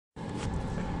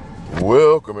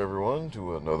Welcome, everyone,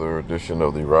 to another edition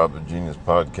of the Rob the Genius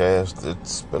podcast.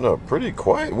 It's been a pretty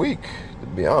quiet week, to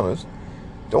be honest.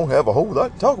 Don't have a whole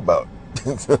lot to talk about.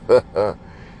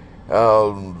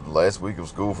 Last week of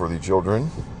school for the children.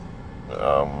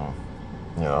 Um,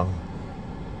 you know,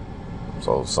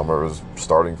 so summer is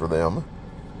starting for them.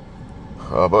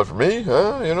 But for me,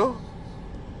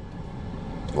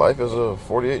 life as a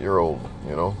 48-year-old,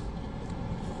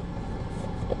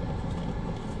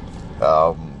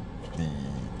 the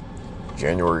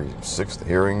January 6th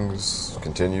hearings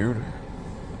continued,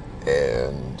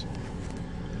 and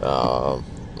I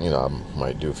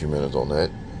might do a few minutes on that.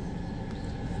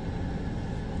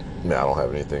 Now, I don't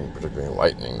have anything particularly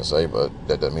enlightening to say, but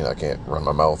that doesn't mean I can't run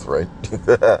my mouth, right?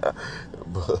 But,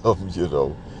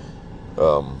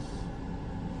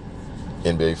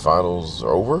 NBA Finals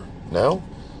are over now.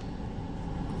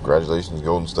 Congratulations,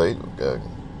 Golden State.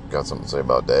 Got something to say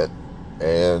about that.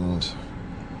 And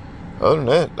other than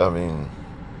that,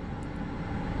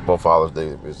 Father's Day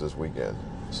is this weekend.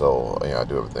 So, I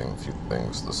do have a few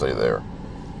things to say there.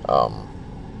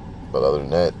 But other than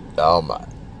that,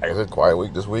 I guess it's a quiet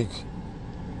week this week.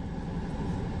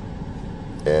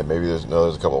 And maybe there's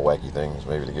a couple of wacky things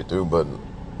maybe to get to, but,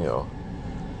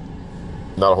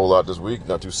 not a whole lot this week.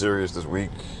 Not too serious this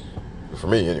week. For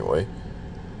me, anyway.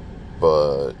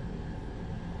 But,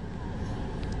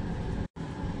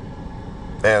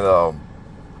 and,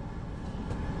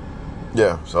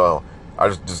 so I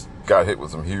just got hit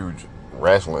with some huge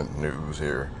wrestling news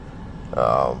here.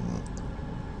 But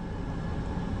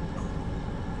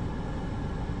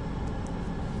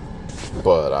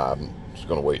I'm just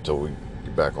going to wait till we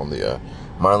get back on the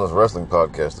Mindless Wrestling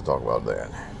podcast to talk about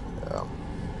that.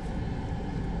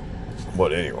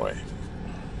 But anyway,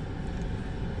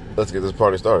 let's get this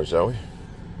party started, shall we?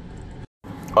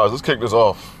 All right, let's kick this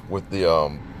off with the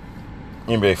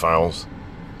NBA Finals.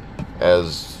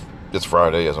 As it's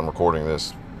Friday, as I'm recording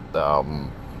this, the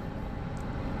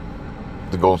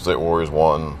Golden State Warriors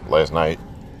won last night.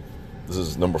 This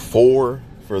is number 4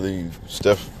 for the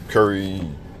Steph Curry,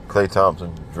 Klay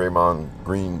Thompson, Draymond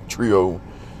Green trio,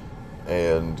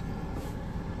 and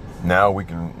now we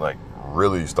can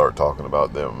really start talking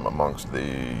about them amongst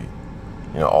the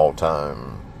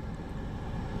all-time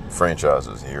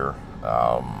franchises here,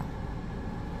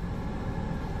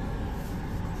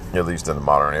 at least in the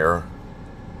modern era,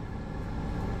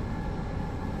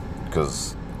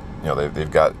 because they've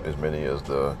got as many as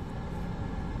the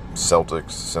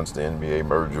Celtics since the NBA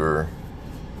merger,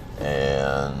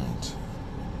 and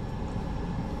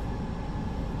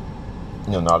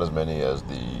not as many as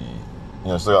the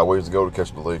still got ways to go to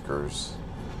catch the Lakers,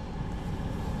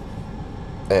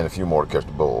 and a few more to catch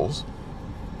the Bulls,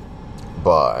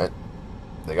 but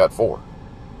they got 4,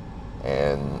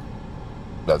 and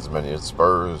that's as many as the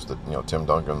Spurs. That Tim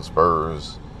Duncan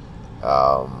Spurs.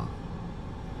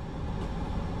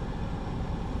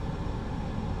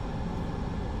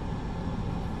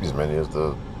 As many as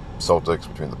the Celtics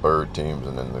between the Bird teams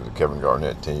and then the Kevin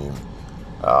Garnett team.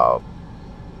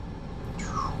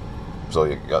 So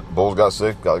you got Bulls got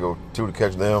 6, got to go 2 to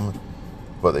catch them,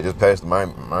 but they just passed the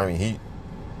Miami Heat.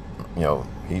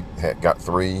 Heat got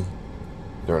 3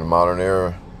 during the modern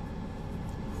era.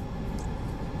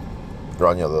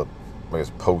 Around the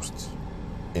post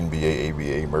NBA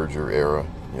ABA merger era.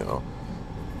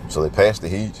 So they passed the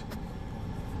Heat,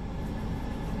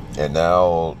 and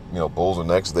now Bulls are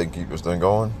next. They can keep this thing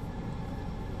going,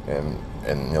 and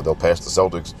they'll pass the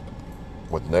Celtics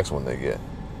with the next one they get.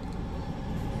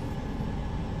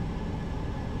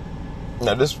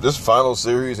 Now, this final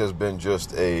series has been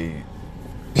just it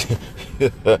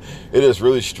has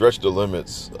really stretched the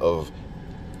limits of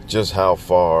just how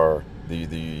far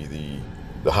the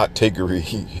hot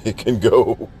takery it can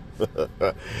go.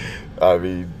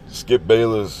 Skip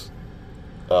Bayless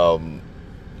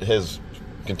has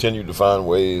continued to find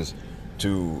ways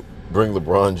to bring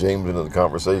LeBron James into the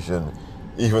conversation,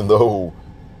 even though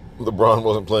LeBron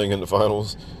wasn't playing in the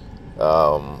finals.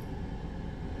 And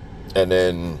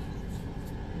then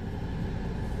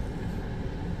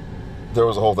there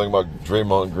was a whole thing about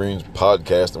Draymond Green's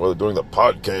podcast and whether doing the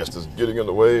podcast is getting in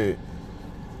the way,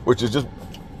 which is just,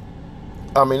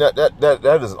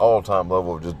 that is an all-time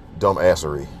level of just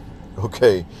dumbassery.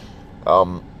 Okay.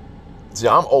 See,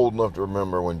 I'm old enough to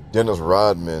remember when Dennis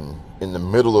Rodman, in the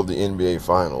middle of the NBA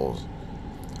Finals,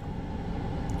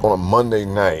 on a Monday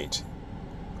night,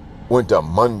 went to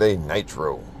Monday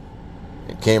Nitro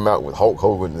and came out with Hulk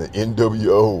Hogan and the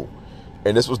NWO.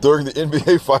 And this was during the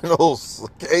NBA Finals,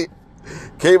 okay?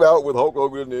 Came out with Hulk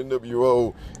Hogan and the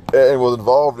NWO and was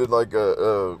involved in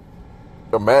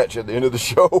a match at the end of the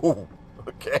show,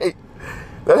 okay?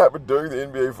 That happened during the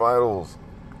NBA Finals.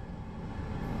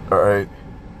 All right.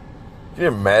 Can you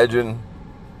imagine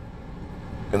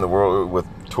in the world with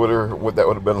Twitter what that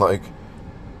would have been like,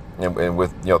 and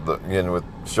with with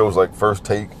shows like First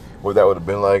Take, what that would have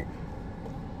been like?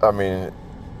 I mean,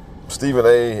 Stephen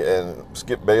A. and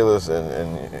Skip Bayless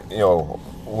and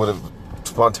would have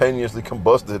spontaneously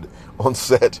combusted on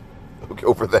set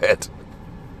over that.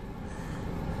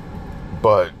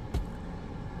 But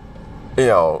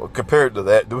compared to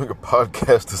that, doing a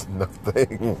podcast is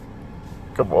nothing.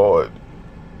 Come on.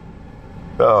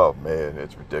 Oh man,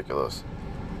 it's ridiculous.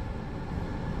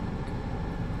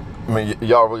 I mean,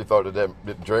 y'all really thought that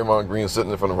Draymond Green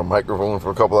sitting in front of a microphone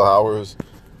for a couple of hours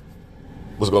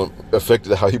was going to affect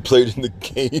how he played in the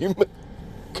game?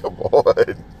 Come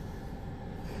on.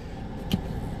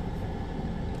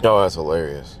 Oh, that's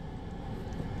hilarious.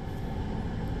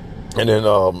 And then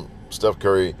Steph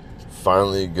Curry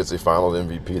finally gets a Finals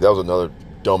MVP. That was another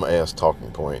dumbass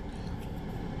talking point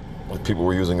that people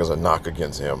were using as a knock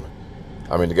against him.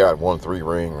 I mean, the guy had won 3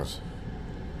 rings,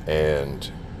 and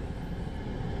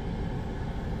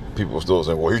people were still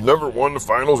saying, well, he's never won the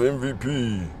Finals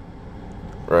MVP.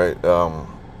 Right?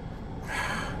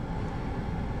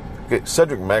 Okay,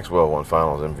 Cedric Maxwell won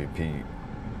Finals MVP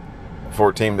for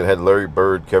a team that had Larry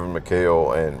Bird, Kevin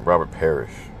McHale, and Robert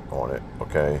Parrish on it,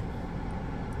 okay?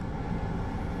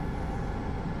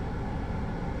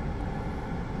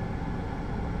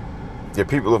 Yeah,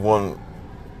 people have won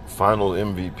Finals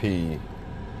MVP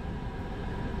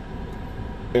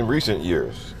in recent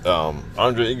years.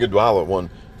 Andre Iguodala won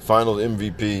Finals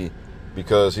MVP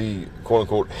because he, quote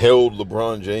unquote, held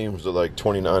LeBron James to like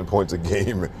 29 points a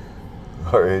game.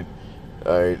 All right.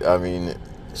 I mean,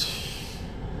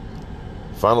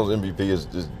 Finals MVP is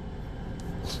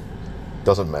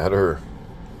doesn't matter.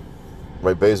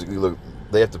 Right? Basically, look,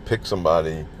 they have to pick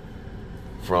somebody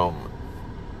from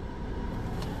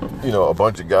a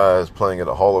bunch of guys playing at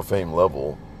a Hall of Fame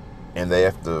level, and they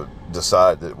have to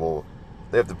decide that, well,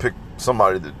 they have to pick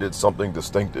somebody that did something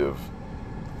distinctive,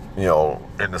 in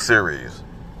the series.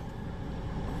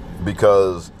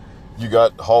 Because you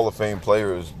got Hall of Fame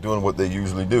players doing what they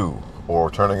usually do,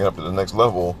 or turning it up to the next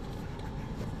level.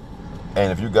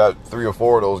 And if you got 3 or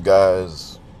 4 of those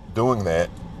guys doing that,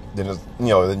 then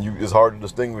it's hard to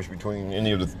distinguish between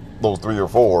any of those 3 or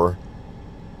 4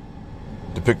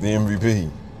 to pick the MVP.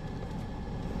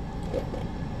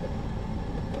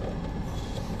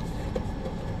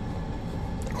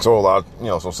 So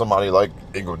so somebody like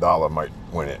Iguodala might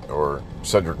win it, or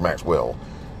Cedric Maxwell,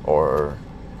 or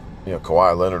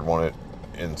Kawhi Leonard won it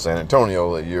in San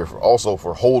Antonio that year, also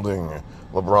for holding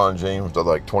LeBron James to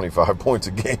like 25 points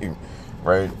a game,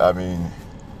 right? I mean,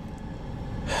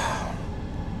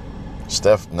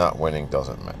 Steph not winning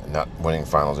doesn't matter. Not winning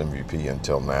Finals MVP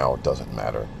until now doesn't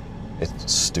matter.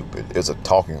 It's stupid. It's a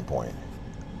talking point.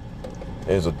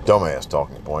 It's a dumbass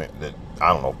talking point that,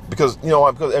 I don't know, because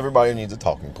because everybody needs a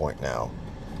talking point now,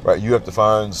 right? You have to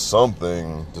find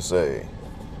something to say,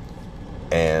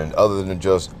 and other than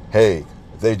just, hey,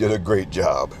 they did a great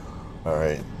job, all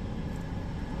right?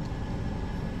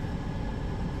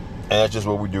 And that's just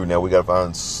what we do now. We got to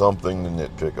find something to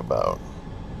nitpick about,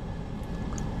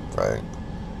 right?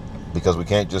 Because we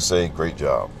can't just say great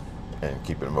job and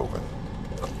keep it moving.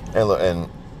 And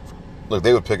look,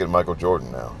 they would pick at Michael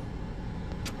Jordan now.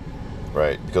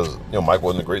 Right, because Mike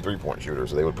wasn't a great 3-point shooter,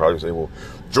 so they would probably say, "Well,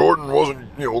 Jordan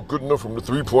wasn't good enough from the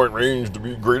 3-point range to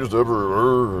be greatest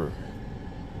ever."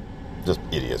 Just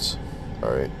idiots.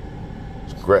 All right,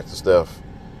 congrats to Steph.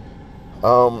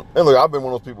 And look, I've been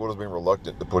one of those people that's been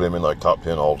reluctant to put him in like top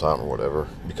 10 all time or whatever,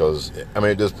 because I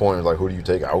mean at this point it's like, who do you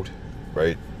take out,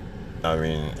 right? I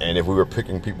mean, and if we were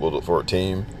picking people for a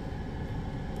team,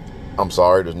 I'm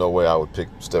sorry, there's no way I would pick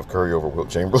Steph Curry over Wilt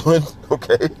Chamberlain,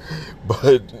 okay?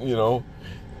 But,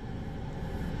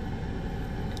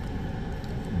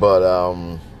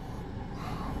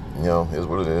 is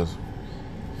what it is.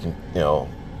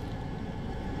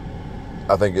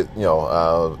 I think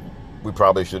we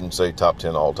probably shouldn't say top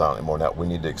 10 all time anymore. Now we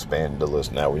need to expand the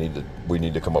list. Now we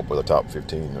need to come up with a top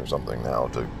 15 or something now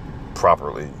to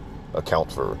properly account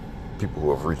for people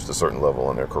who have reached a certain level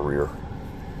in their career.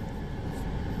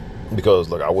 Because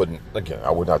look, I would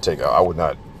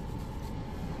not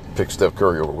pick Steph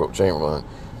Curry over Wilt Chamberlain.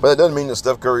 But that doesn't mean that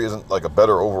Steph Curry isn't like a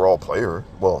better overall player.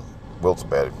 Well, Wilt's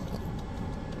bad.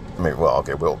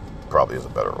 Wilt probably is a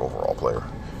better overall player.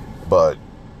 But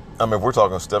I mean, if we're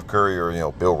talking Steph Curry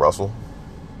or Bill Russell,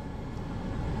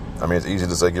 I mean, it's easy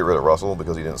to say get rid of Russell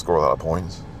because he didn't score a lot of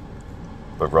points.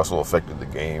 But Russell affected the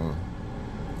game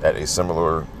at a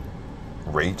similar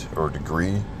rate or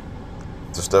degree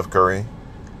to Steph Curry.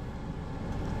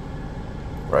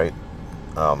 right?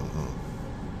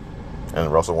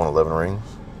 And Russell won 11 rings.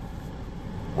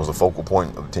 Was the focal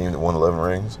point of the team that won 11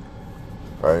 rings,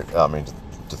 right? I mean,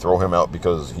 to throw him out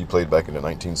because he played back in the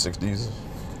 1960s,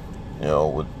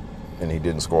 and he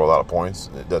didn't score a lot of points,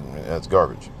 that's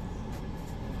garbage.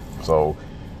 So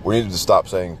we need to stop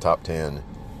saying top 10,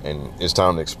 and it's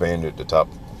time to expand it to top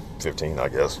 15, I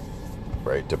guess,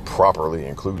 right? To properly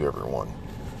include everyone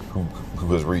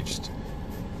who has reached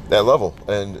that level.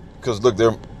 And because look,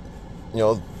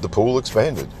 the pool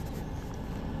expanded,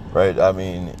 right? I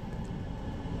mean,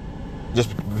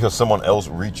 just because someone else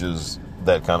reaches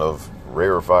that kind of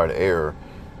rarefied air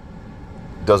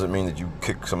doesn't mean that you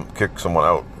kick someone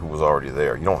out who was already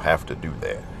there. You don't have to do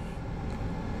that,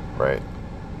 right?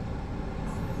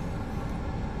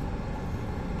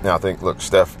 Now I think, look,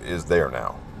 Steph is there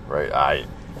now, right?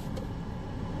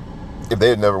 If they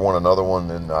had never won another one,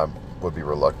 then I would be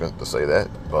reluctant to say that,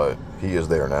 but he is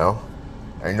there now,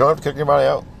 and you don't have to kick anybody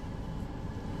out.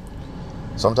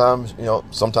 Sometimes you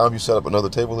set up another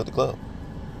table at the club.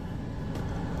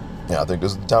 Yeah, I think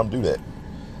this is the time to do that.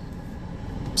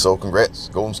 So congrats,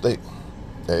 Golden State.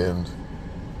 And,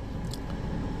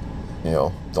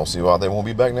 don't see why they won't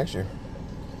be back next year.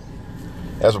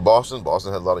 As for Boston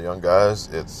had a lot of young guys.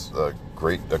 It's a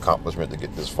great accomplishment to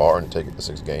get this far and to take it to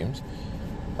 6 games.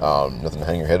 Nothing to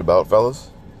hang your head about, fellas.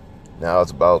 Now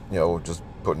it's about, just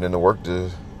putting in the work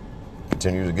to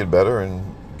continue to get better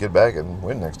and get back and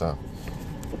win next time.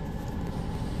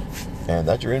 And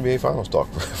that's your NBA Finals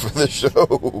talk for this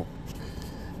show.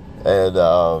 And,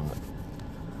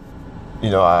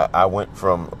 I went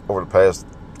from, over the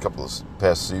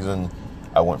past season,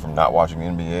 I went from not watching the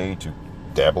NBA to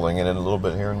dabbling in it a little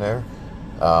bit here and there.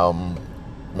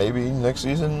 Maybe next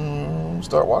season,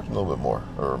 start watching a little bit more.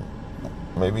 Or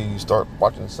maybe start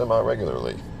watching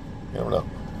semi-regularly. You never know.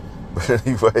 But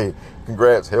anyway,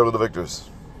 congrats. Hail to the victors.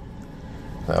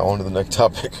 Now on to the next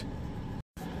topic.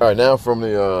 All right, now from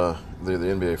the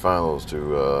NBA Finals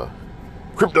to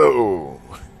crypto.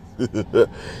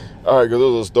 All right, because there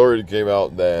was a story that came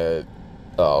out that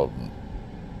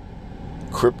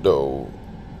crypto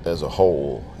as a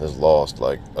whole has lost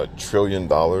like $1 trillion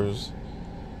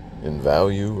in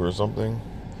value or something.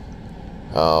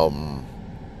 Of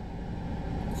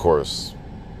course,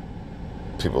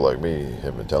 people like me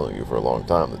have been telling you for a long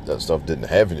time that stuff didn't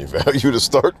have any value to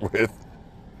start with,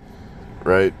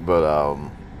 right? But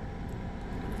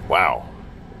wow.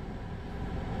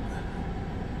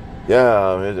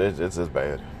 Yeah, it's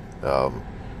bad.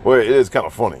 Well, it is kind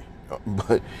of funny,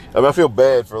 but I feel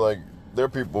bad for there are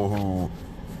people who,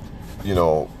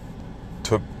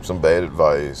 took some bad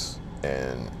advice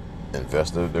and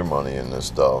invested their money in this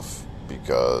stuff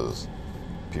because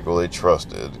people they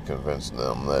trusted convinced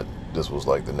them that this was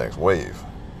like the next wave.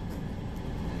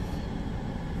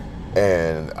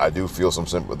 And I do feel some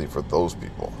sympathy for those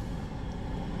people,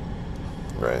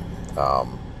 right?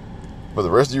 But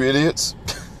the rest of you idiots,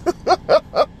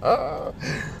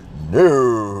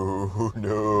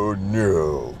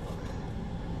 no.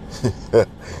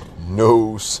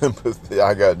 No sympathy.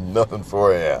 I got nothing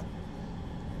for you.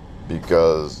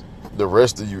 Because the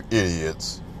rest of you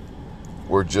idiots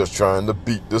were just trying to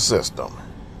beat the system.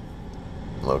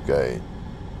 Okay?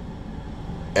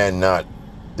 And not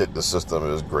that the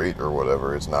system is great or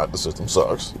whatever. It's not. The system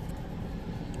sucks.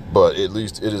 But at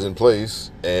least it is in place.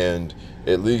 And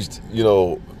at least,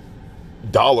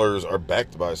 dollars are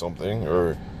backed by something.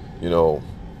 Or,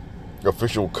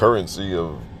 official currency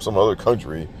of some other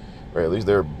country. Right? At least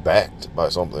they're backed by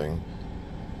something.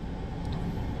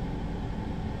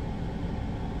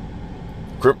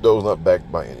 Crypto's not backed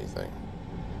by anything.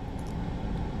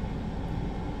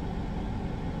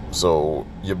 So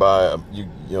you buy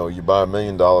 $1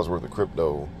 million worth of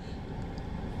crypto.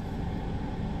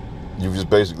 You've just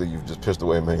pissed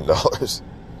away $1 million,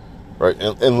 right?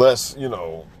 Unless you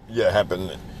happen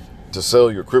to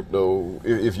sell your crypto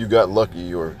if you got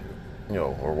lucky or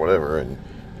whatever, and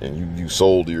you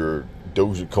sold your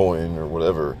Dogecoin or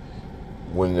whatever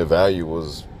when the value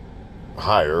was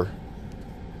higher,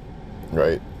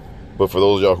 right? But for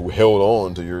those of y'all who held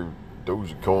on to your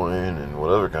Dogecoin and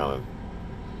whatever kind of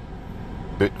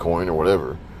Bitcoin or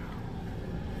whatever,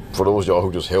 for those of y'all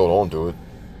who just held on to it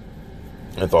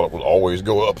and thought it would always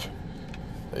go up,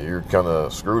 you're kind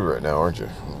of screwed right now, aren't you?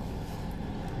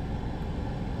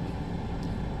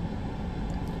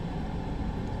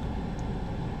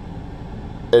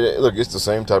 And look, it's the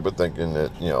same type of thinking that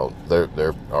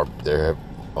there have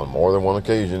on more than one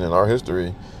occasion in our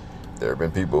history, there have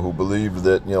been people who believed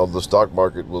that the stock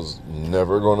market was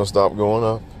never going to stop going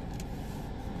up,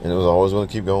 and it was always going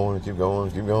to keep going and keep going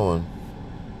and keep going.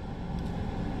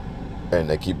 And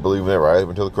they keep believing it right up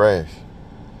until the crash.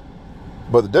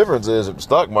 But the difference is, if the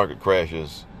stock market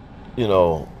crashes, you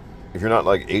know, if you're not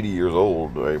like 80 years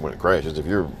old, right, when it crashes, if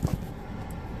you're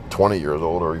 20 years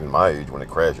old or even my age when it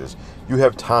crashes, you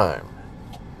have time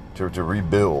to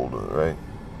rebuild, right?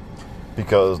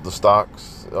 Because the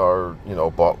stocks are, you know,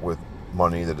 bought with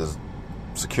money that is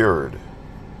secured.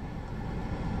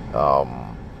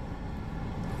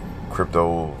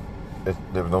 Crypto,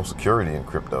 there's no security in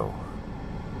crypto,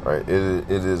 right? It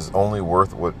is only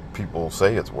worth what people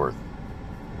say it's worth.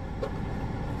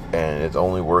 And it's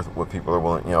only worth what people are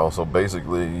willing, you know, so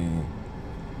basically, you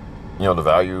know, the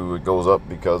value, it goes up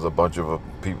because a bunch of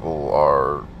people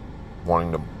are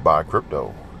wanting to buy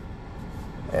crypto.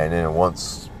 And then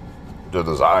once the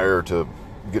desire to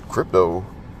get crypto,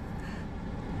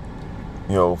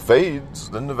 you know, fades,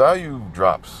 then the value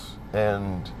drops.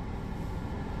 And,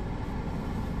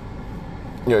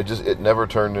 you know, it never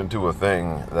turned into a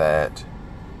thing that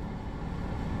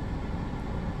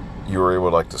you were able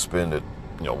to, like, to spend at,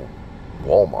 you know,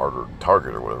 Walmart or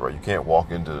Target or whatever. Right? You can't walk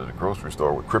into the grocery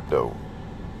store with crypto,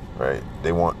 right?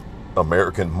 They want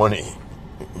American money,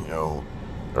 you know,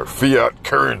 or fiat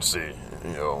currency,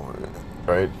 you know,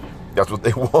 right? That's what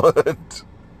they want,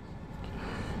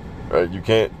 right? You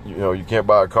can't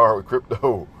buy a car with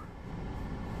crypto.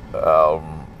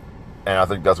 And I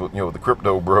think that's what, you know, the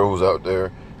crypto bros out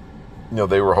there, you know,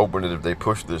 they were hoping that if they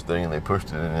pushed this thing and they pushed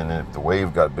it, and if the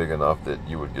wave got big enough that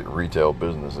you would get retail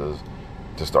businesses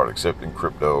to start accepting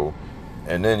crypto,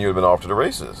 and then you'd have been off to the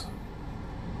races,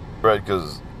 right?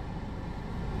 Because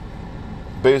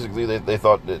basically they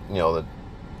thought that, you know, that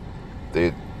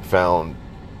they found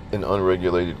an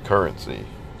unregulated currency,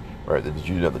 right, that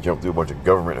you'd have to jump through a bunch of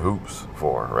government hoops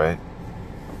for, right?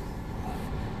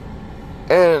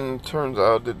 And turns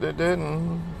out that they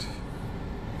didn't.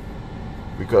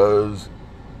 Because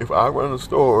if I run a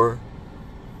store,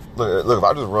 look, if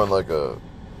I just run like a,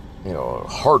 you know, a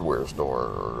hardware store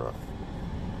or a,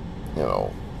 you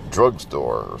know,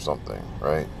 drugstore or something,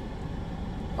 right?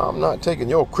 I'm not taking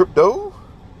your crypto.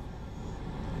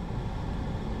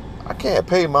 I can't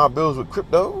pay my bills with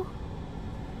crypto.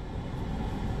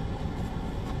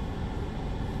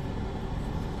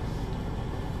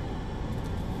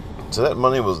 So that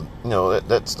money was, you know,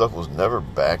 that stuff was never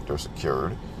backed or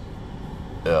secured.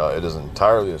 It is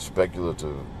entirely a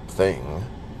speculative thing.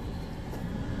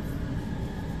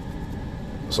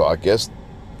 So I guess,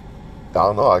 I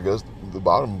don't know, I guess the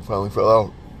bottom finally fell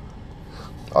out.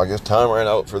 I guess time ran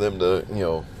out for them to, you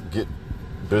know, get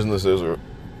businesses or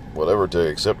whatever to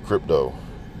accept crypto.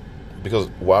 Because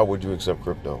why would you accept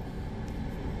crypto?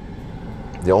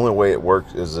 The only way it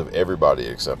works is if everybody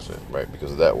accepts it, right?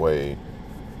 Because that way,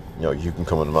 you know, you can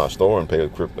come into my store and pay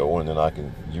with crypto, and then I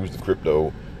can use the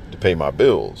crypto to pay my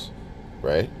bills,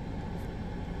 right?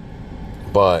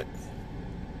 But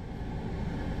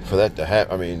for that to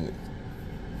happen, I mean,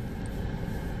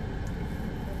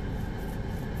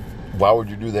 why would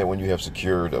you do that when you have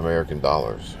secured American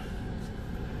dollars,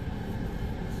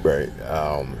 right?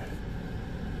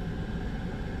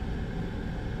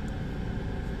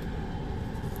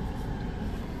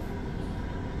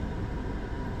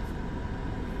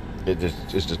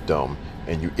 It's just dumb.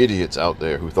 And you idiots out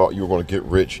there who thought you were going to get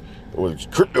rich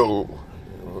with crypto,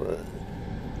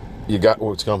 you got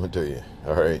what's coming to you.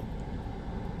 All right.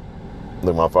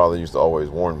 Look, my father used to always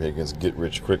warn me against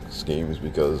get-rich-quick schemes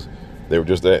because they were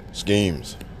just that,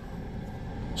 schemes,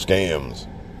 scams.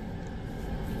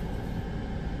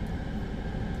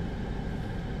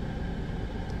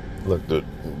 Look,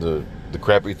 the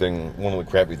crappy thing, one of the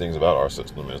crappy things about our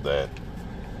system is that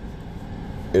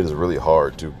it is really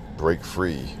hard to break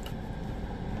free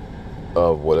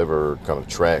of whatever kind of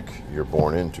track you're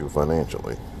born into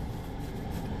financially.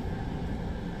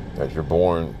 If you're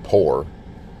born poor,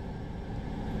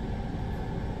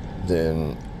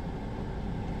 then,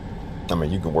 I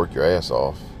mean, you can work your ass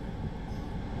off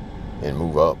and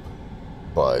move up,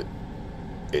 but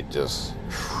it just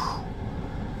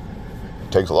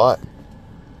takes a lot.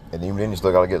 And even then, you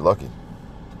still got to get lucky.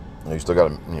 You still got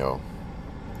to, you know,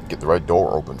 get the right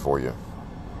door open for you,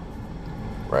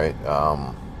 right?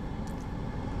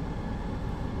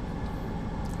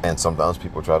 And sometimes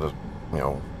people try to, you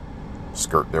know,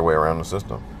 skirt their way around the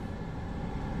system.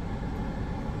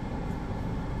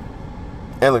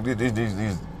 And look,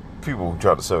 these people who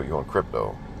try to sell you on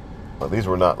crypto, these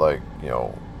were not like, you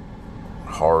know,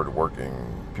 hard-working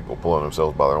people pulling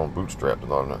themselves by their own bootstraps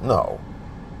and all that. No,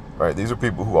 right? These are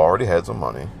people who already had some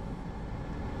money,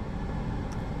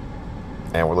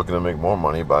 and we're looking to make more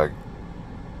money by, you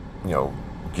know,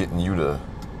 getting you to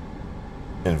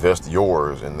invest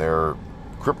yours in their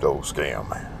crypto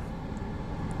scam.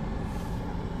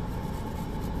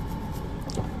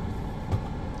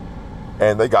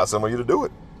 And they got some of you to do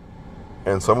it.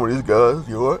 And some of these guys,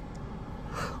 you know what?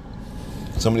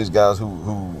 Some of these guys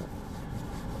who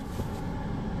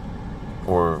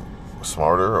were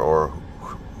smarter or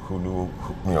who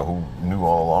knew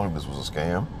all along this was a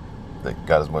scam, they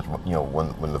got as much,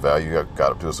 when the value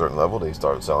got up to a certain level, they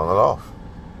started selling it off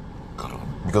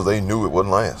because they knew it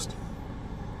wouldn't last.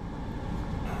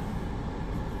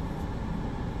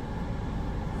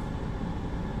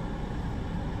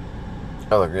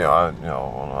 One of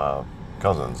my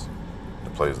cousins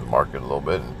that plays the market a little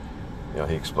bit, and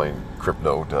he explained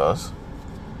crypto to us,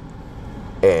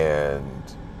 and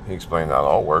he explained how it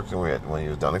all works. And when he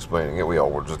was done explaining it, we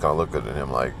all were just kind of looking at him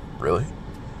like, "Really?"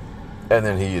 And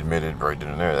then he admitted right then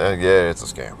and there, "Yeah, it's a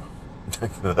scam."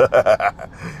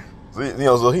 So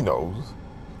he knows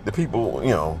the people.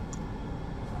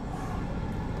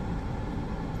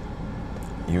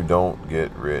 You don't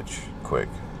get rich quick.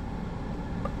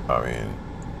 I mean,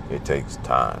 it takes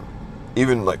time.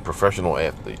 Even like professional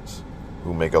athletes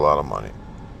who make a lot of money,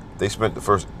 they spent the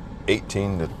first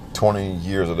 18 to 20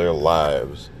 years of their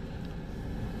lives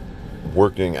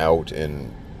working out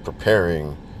and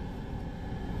preparing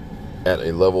at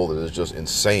a level that is just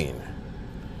insane,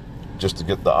 just to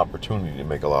get the opportunity to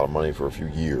make a lot of money for a few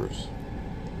years.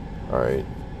 All right.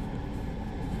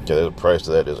 Yeah, there's a price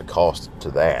to that. There's a cost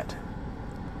to that.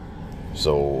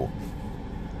 So,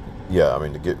 yeah, I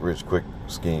mean, to get rich quick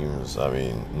schemes, I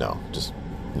mean, no.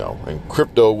 And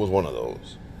crypto was one of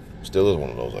those. Still is one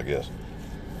of those, I guess.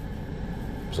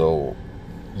 So,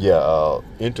 yeah,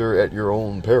 enter at your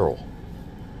own peril.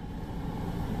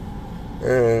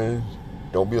 And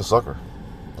don't be a sucker.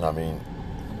 I mean,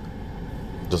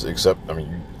 just accept,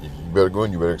 you better go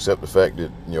in, you better accept the fact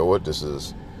that, this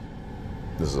is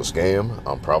a scam.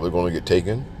 I'm probably going to get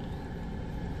taken.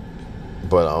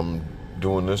 But I'm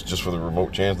doing this just for the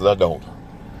remote chance that I don't.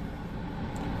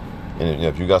 And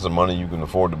if you got some money you can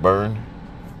afford to burn,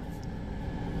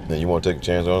 then you want to take a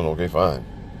chance on it, okay, fine.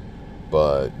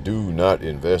 But do not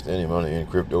invest any money in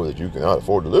crypto that you cannot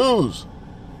afford to lose.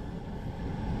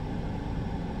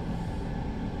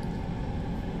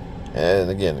 And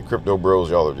again, the crypto bros,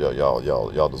 y'all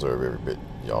deserve every bit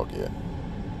y'all get.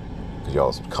 Because y'all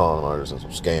are some con artists and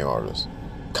some scam artists.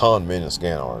 Con men and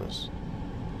scam artists.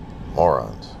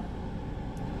 Morons.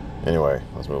 Anyway,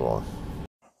 let's move on.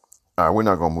 All right, we're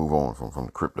not going to move on from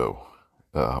the crypto.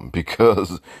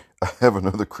 Because I have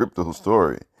another crypto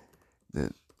story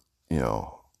that,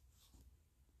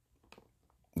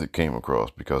 that came across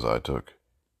because I took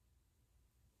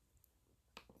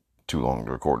too long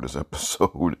to record this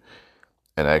episode.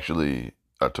 And actually,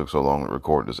 I took so long to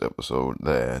record this episode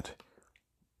that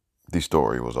the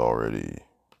story was already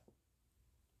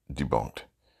debunked.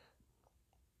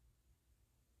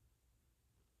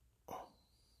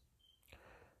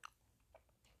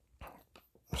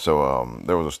 So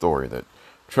there was a story that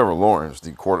Trevor Lawrence,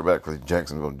 the quarterback for the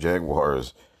Jacksonville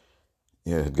Jaguars,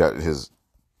 had got his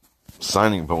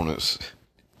signing bonus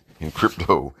in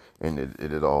crypto, and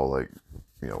it had all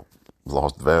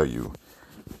lost value,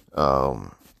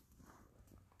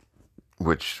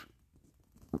 which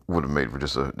would have made for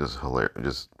just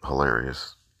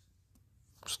hilarious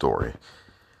story.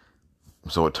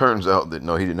 So it turns out that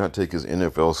no, he did not take his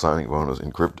NFL signing bonus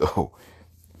in crypto.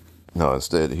 No,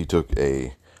 instead he took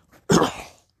he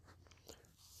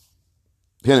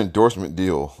had an endorsement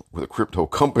deal with a crypto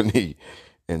company,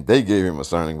 and they gave him a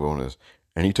signing bonus,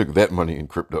 and he took that money in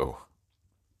crypto.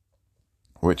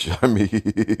 Which, I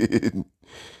mean,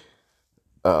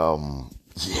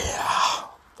 yeah.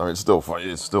 It's still funny.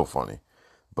 It's still funny.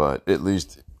 But at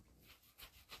least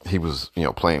he was,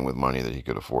 playing with money that he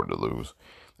could afford to lose,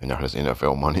 and not his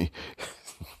NFL money.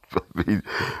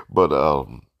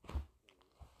 Although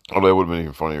it would have been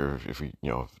even funnier if he,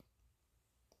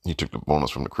 he took the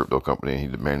bonus from the crypto company and he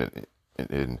demanded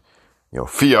it in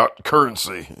fiat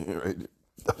currency. Right?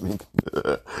 I mean,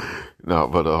 no,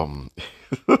 but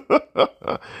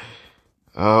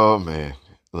oh man,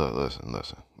 listen.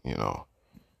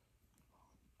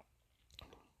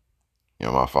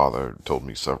 My father told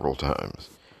me several times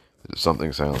that if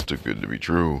something sounds too good to be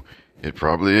true, it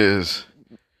probably is.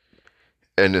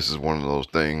 And this is one of those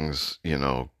things,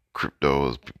 crypto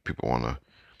is people want to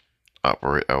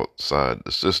operate outside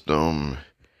the system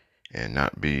and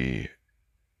not be,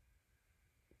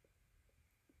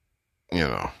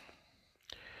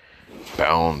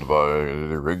 bound by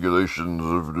the regulations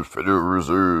of the Federal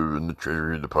Reserve and the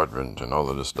Treasury Department and all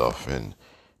of this stuff. And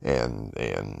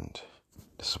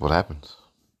this is what happens.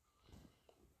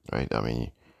 Right? I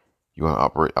mean, you want to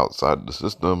operate outside the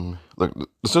system. Look,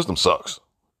 the system sucks.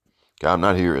 Okay, I'm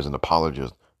not here as an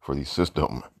apologist for the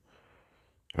system.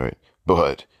 Right?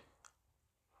 But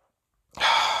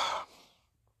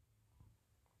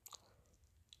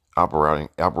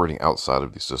operating outside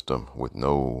of the system with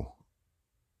no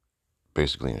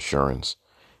basically insurance,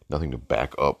 nothing to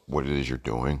back up what it is you're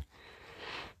doing,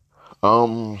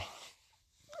 um,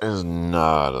 is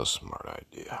not a smart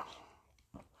idea.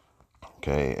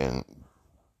 Okay, and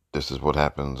this is what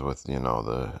happens with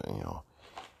the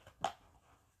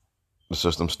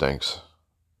system stinks,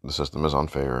 the system is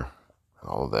unfair, and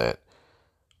all of that.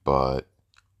 But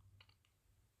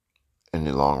in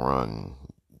the long run,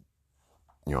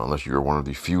 unless you're one of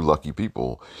the few lucky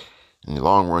people, in the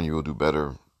long run, you will do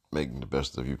better making the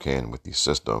best of you can with the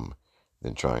system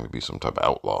than trying to be some type of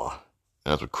outlaw.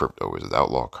 And that's what crypto is. It's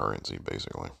outlaw currency,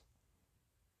 basically.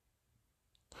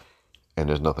 And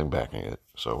there's nothing backing it.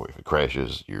 So if it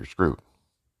crashes, you're screwed.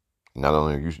 Not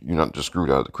only are you're not just screwed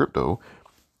out of the crypto,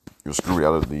 you're screwed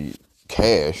out of the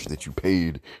cash that you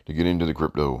paid to get into the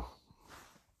crypto.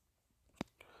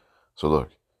 So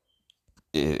look,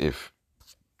 if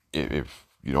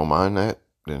you don't mind that,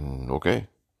 then okay.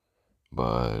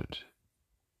 But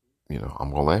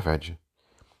I'm gonna laugh at you,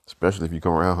 especially if you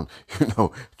come around,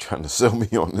 trying to sell me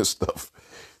on this stuff.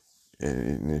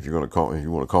 And if you want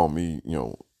to call me,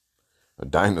 a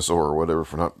dinosaur or whatever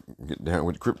for not getting down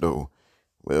with crypto,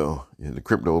 well, the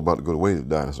crypto about to go the way of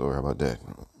the dinosaur. How about that?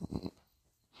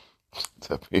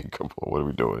 Come on, what are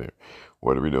we doing here?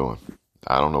 What are we doing?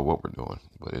 I don't know what we're doing,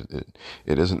 but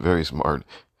it isn't very smart,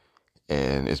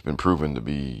 and it's been proven to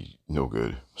be no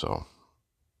good. So,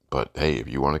 but hey, if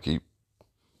you want to keep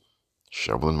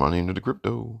shoveling money into the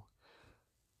crypto,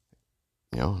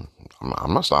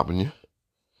 I'm not stopping you.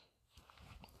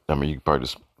 I mean, you could probably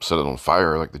just set it on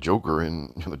fire like the Joker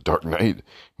in The Dark Knight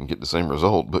and get the same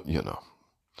result, but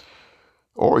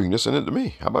or you can just send it to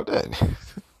me. How about that?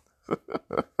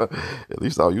 At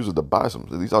least I'll use it to buy some.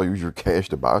 At least I'll use your cash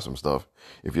to buy some stuff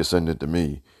if you send it to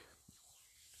me.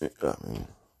 I mean,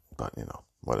 but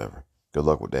whatever. Good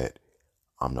luck with that.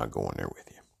 I'm not going there with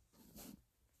you.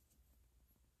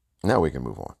 Now we can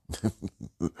move on.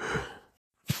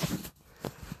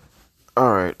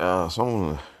 All right. So I'm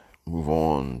gonna move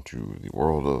on to the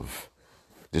world of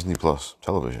Disney Plus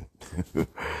television.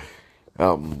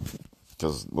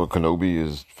 Because Kenobi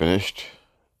is finished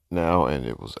now, and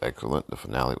it was excellent. The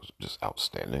finale was just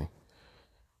outstanding.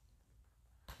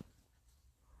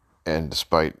 And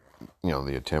despite,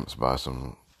 the attempts by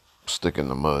some stick in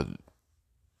the mud,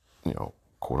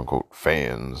 quote unquote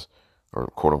fans or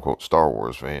quote unquote Star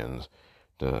Wars fans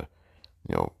to,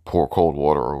 pour cold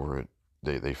water over it,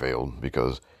 they failed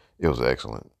because it was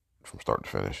excellent from start to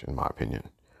finish, in my opinion.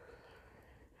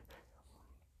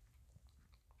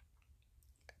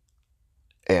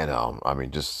 And I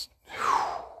mean, just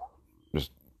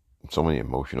so many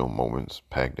emotional moments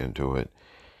packed into it.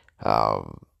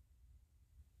 And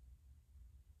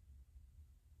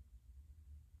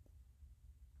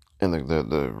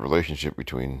the relationship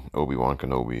between Obi-Wan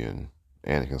Kenobi and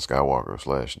Anakin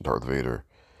Skywalker / Darth Vader.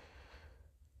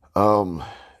 I mean,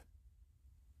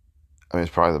 it's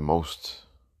probably the most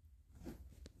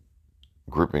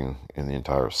gripping in the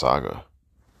entire saga,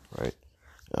 right?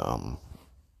 And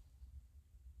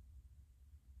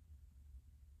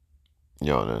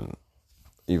then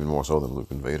even more so than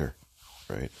Luke and Vader,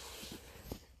 right?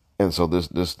 And so this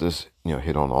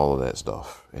hit on all of that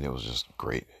stuff, and it was just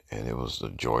great, and it was a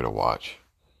joy to watch.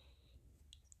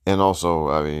 And also,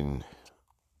 I mean,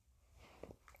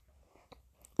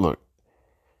 look,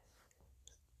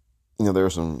 there are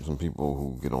some people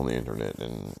who get on the internet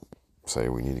and say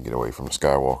we need to get away from the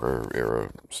Skywalker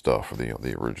era stuff, or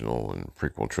the original and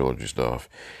prequel trilogy stuff,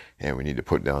 and we need to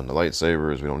put down the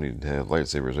lightsabers. We don't need to have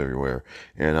lightsabers everywhere.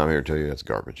 And I'm here to tell you that's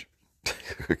garbage.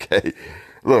 Okay,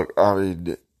 look, I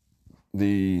mean,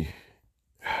 the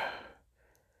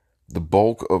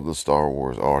bulk of the Star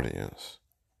Wars audience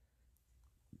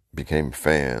became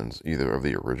fans either of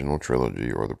the original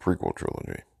trilogy or the prequel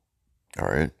trilogy. All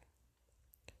right.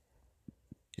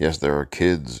 Yes, there are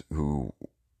kids who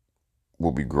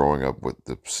will be growing up with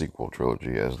the sequel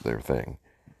trilogy as their thing.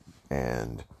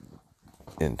 And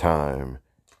in time,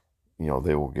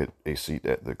 they will get a seat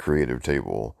at the creative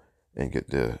table and get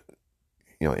to,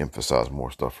 emphasize more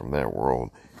stuff from that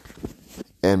world.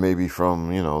 And maybe from,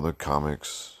 the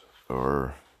comics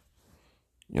or,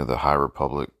 the High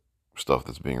Republic stuff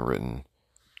that's being written,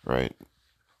 right?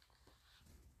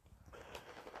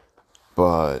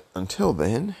 But until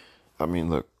then, I mean,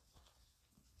 look,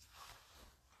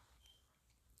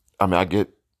 I get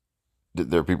that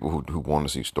there are people who want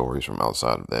to see stories from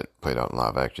outside of that played out in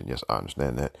live action. Yes, I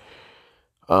understand that.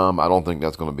 I don't think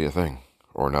that's going to be a thing,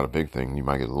 or not a big thing. You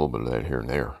might get a little bit of that here and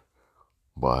there.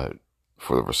 But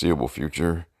for the foreseeable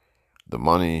future, the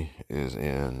money is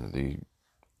in the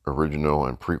original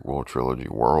and prequel trilogy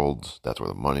worlds. That's where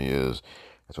the money is.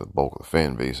 That's where the bulk of the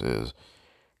fan base is.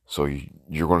 So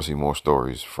you're going to see more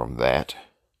stories from that.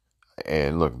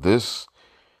 And look, this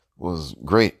was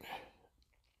great.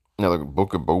 Now, the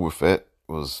Book of Boba Fett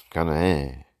was kind of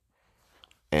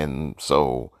And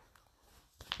so,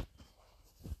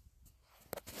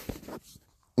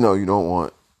 no, you don't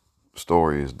want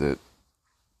stories that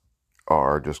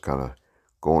are just kind of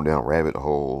going down rabbit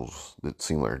holes that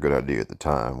seemed like a good idea at the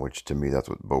time, which to me, that's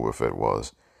what Boba Fett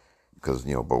was. Because,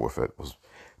 Boba Fett was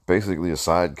basically a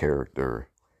side character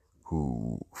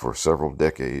who, for several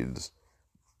decades,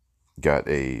 got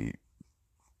a,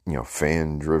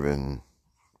 fan-driven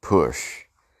push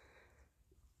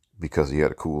because he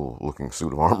had a cool-looking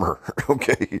suit of armor,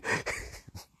 okay?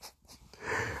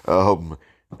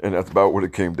 And that's about what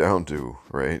it came down to,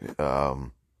 right?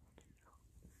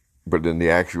 But then the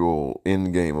actual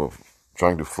end game of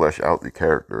trying to flesh out the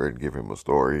character and give him a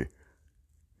story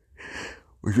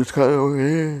was just kind of,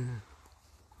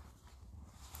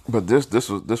 But this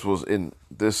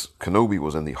Kenobi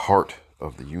was in the heart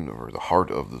of the universe, the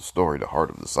heart of the story, the heart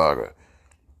of the saga,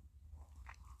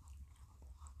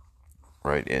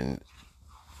 right? And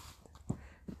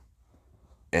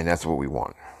that's what we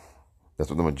want. That's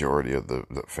what the majority of the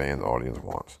fan audience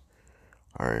wants.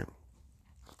 All right,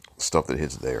 stuff that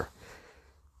hits there.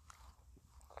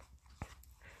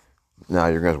 Now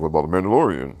you're going to say, what about the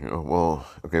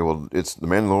Mandalorian? It's the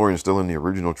Mandalorian still in the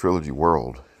original trilogy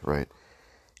world, right?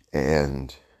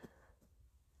 And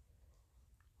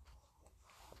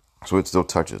so it still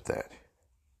touches that.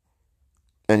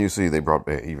 And you see, they brought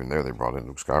in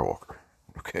Luke Skywalker.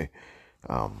 Okay,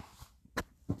 so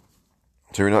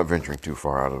you're not venturing too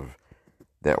far out of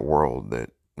that world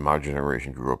that my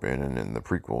generation grew up in, and then the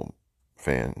prequel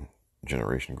fan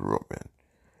generation grew up in.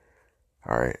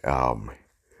 All right.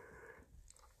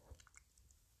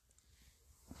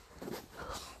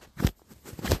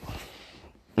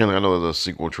 And I know the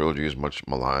sequel trilogy is much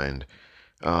maligned,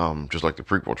 just like the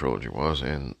prequel trilogy was.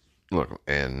 And look,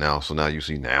 now you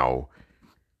see the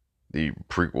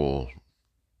prequel.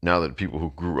 Now that people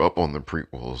who grew up on the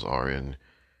prequels are in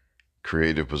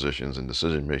creative positions and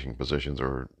decision-making positions,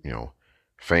 or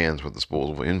fans with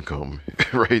disposable income,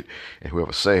 right, and who have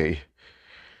a say,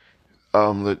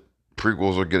 that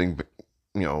prequels are getting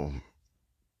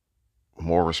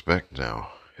more respect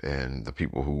now, and the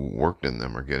people who worked in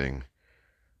them are getting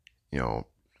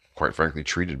quite frankly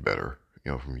treated better,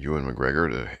 from Ewan McGregor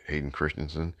to Hayden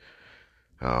Christensen,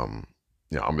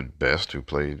 Ahmed Best, who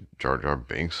played Jar Jar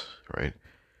Binks, right?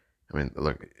 I mean,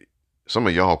 look, some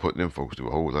of y'all putting them folks through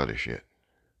a whole lot of shit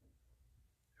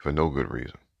for no good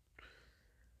reason.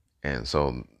 And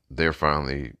so they're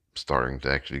finally starting to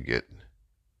actually get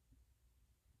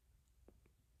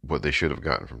what they should have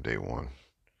gotten from day one.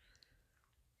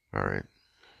 All right.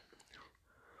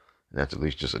 And that's at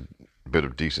least just a bit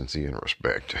of decency and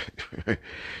respect.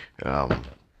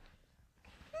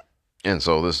 And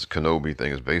so this Kenobi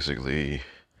thing is basically,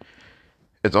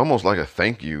 it's almost like a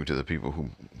thank you to the people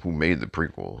who made the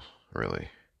prequels, really,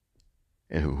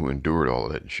 and who endured all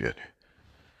of that shit.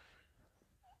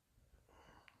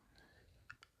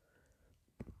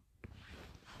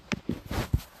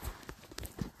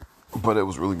 But it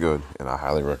was really good, and I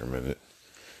highly recommend it.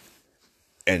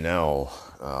 And now,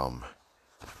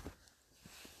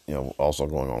 also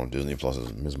going on Disney Plus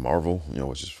is Ms. Marvel,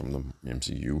 which is from the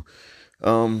MCU.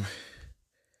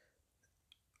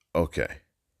 Okay.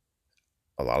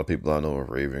 A lot of people I know are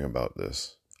raving about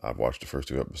this. I've watched the first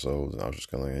 2 episodes, and I was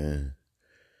just kind of like,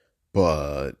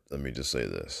 But let me just say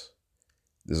this.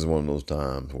 This is one of those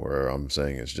times where I'm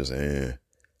saying it's just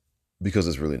because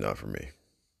it's really not for me.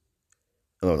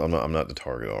 I'm not the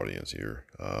target audience here.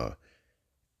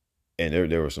 And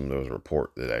there was a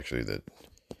report that actually that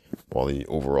while the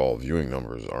overall viewing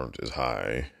numbers aren't as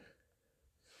high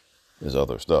as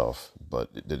other stuff, but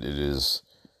it is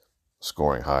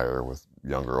scoring higher with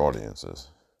younger audiences.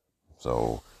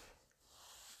 So,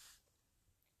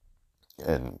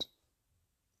 and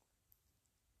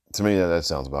to me, that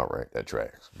sounds about right. That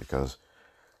tracks, because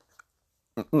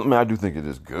I do think it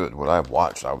is good. What I've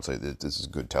watched, I would say that this is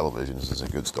good television. This is a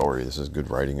good story. This is good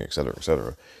writing, etc.,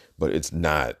 etc. But it's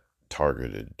not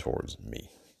targeted towards me.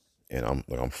 And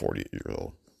I'm 48 years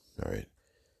old. All right.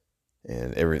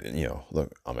 And everything,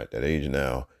 look, I'm at that age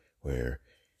now where,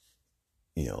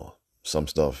 some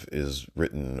stuff is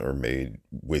written or made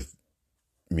with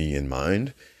me in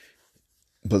mind,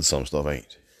 but some stuff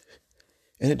ain't.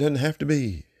 And it doesn't have to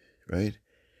be, right?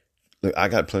 Look, I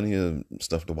got plenty of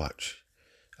stuff to watch.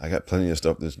 I got plenty of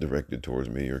stuff that's directed towards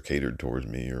me or catered towards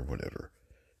me or whatever,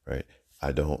 right?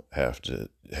 I don't have to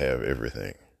have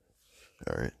everything,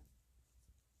 All right.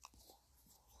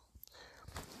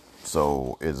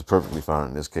 So it's perfectly fine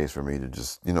in this case for me to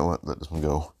just, you know what, let this one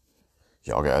go.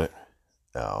 Y'all got it.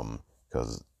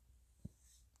 Because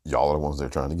y'all are the ones they're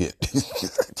trying to get.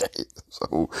 Okay.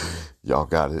 So y'all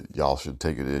got it. Y'all should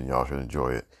take it in. Y'all should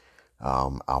enjoy it.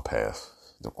 I'll pass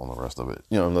on the rest of it.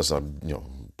 Unless I'm,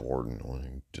 bored and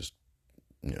wanting just,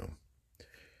 you know.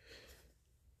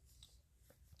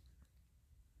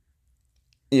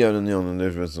 Yeah, then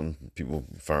there's been some people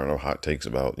firing off hot takes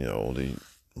about, the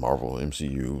Marvel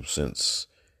MCU since,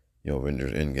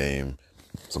 Avengers Endgame.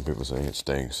 Some people saying it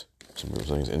stinks. Some people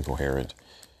saying it's incoherent.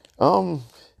 Um,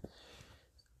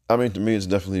 I mean, to me, it's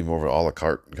definitely more of an a la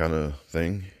carte kind of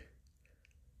thing.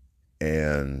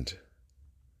 And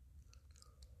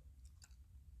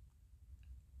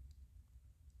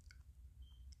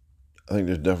I think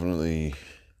there's been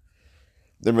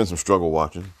some struggle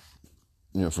watching,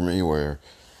 for me where,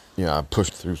 I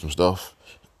pushed through some stuff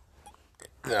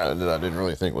that I didn't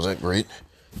really think was that great.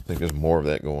 I think there's more of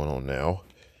that going on now.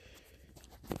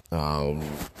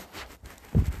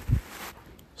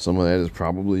 Some of that is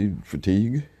probably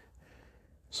fatigue.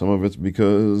 Some of it's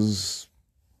because,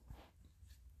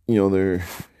 they're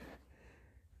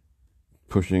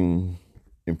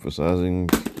emphasizing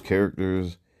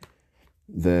characters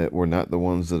that were not the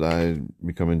ones that I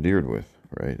become endeared with,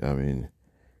 right? I mean,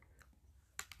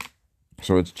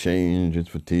 so it's change, it's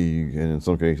fatigue, and in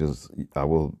some cases, I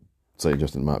will say,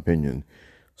 just in my opinion,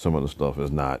 some of the stuff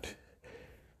is not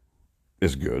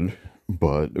as good.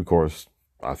 But of course,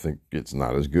 I think it's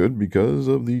not as good because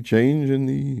of the change and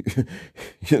the,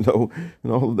 and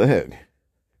all of that.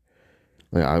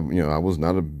 Like I was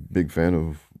not a big fan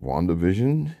of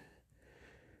WandaVision.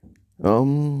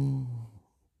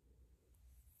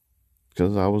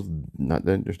 Because I was not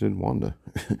that interested in Wanda.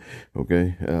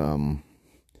 Okay.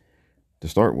 To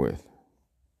start with.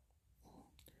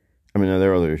 I mean,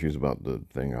 there are other issues about the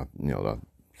thing. I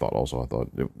thought it was a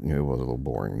little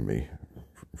boring to me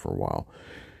for a while.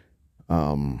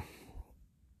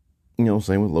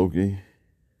 Same with Loki.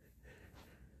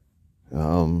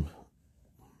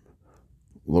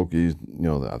 Loki's,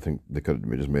 I think they could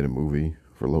have just made a movie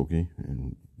for Loki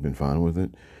and been fine with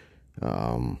it.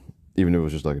 Even if it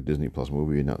was just like a Disney Plus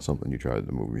movie and not something you tried at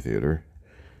the movie theater.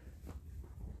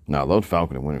 Now, I loved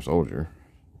Falcon and Winter Soldier.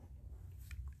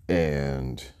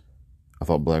 And I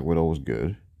thought Black Widow was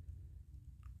good.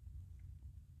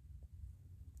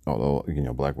 Although,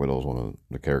 Black Widow is one of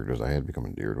the characters I had become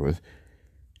endeared with.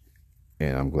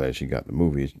 And I'm glad she got the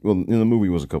movie. Well, the movie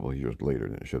was a couple of years later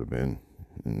than it should have been.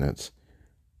 And that's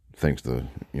thanks to,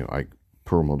 Ike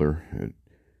Perlmutter at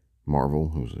Marvel,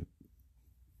 who's a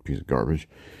piece of garbage.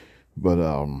 But,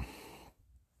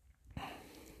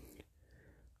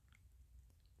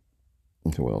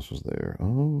 who else was there? I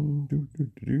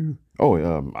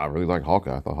really liked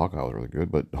Hawkeye. I thought Hawkeye was really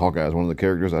good. But Hawkeye is one of the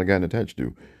characters I got attached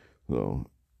to. But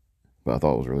I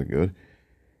thought it was really good.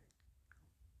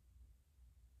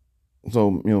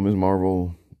 So, Ms.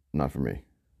 Marvel, not for me.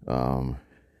 Didn't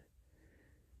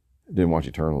watch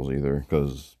Eternals either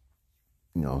because,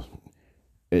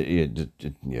 it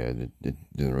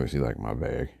didn't really seem like my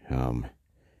bag. And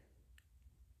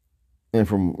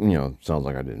from, sounds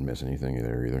like I didn't miss anything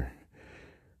there either.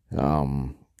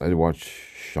 I did watch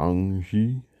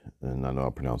Shang-Chi, and I know I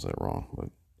pronounced that wrong, but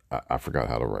I forgot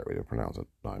how the right way to pronounce it.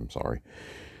 I'm sorry.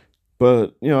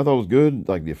 But, I thought it was good.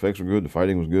 Like, the effects were good. The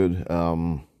fighting was good.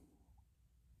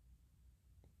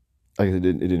 Like it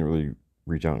didn't really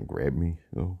reach out and grab me,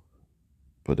 though.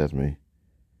 But that's me.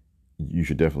 You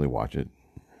should definitely watch it.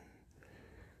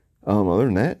 Other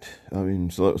than that, I mean,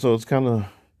 so it's kind of,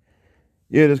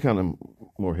 yeah, it is kind of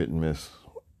more hit and miss.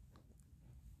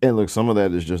 And look, some of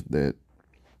that is just that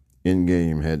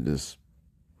Endgame had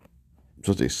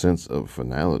such a sense of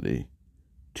finality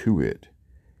to it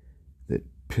that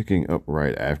picking up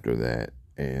right after that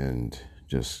and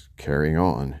just carrying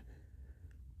on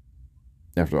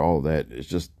after all of that,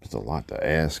 it's a lot to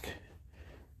ask.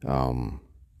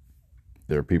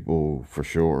 There are people for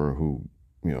sure who,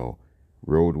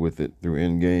 rode with it through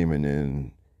Endgame, and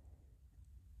then,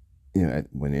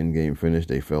 when Endgame finished,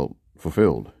 they felt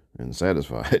fulfilled and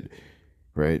satisfied,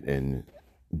 right? And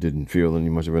didn't feel any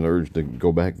much of an urge to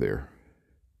go back there.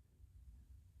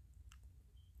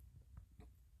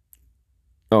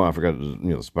 Oh, I forgot,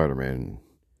 the Spider-Man,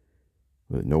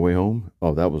 No Way Home.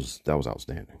 Oh, that was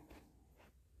outstanding.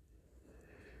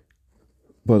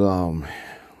 But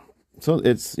so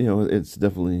it's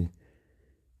definitely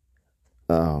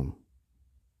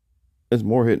it's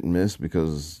more hit and miss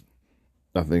because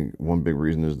I think one big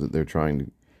reason is that they're trying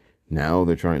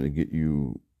to get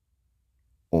you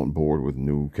on board with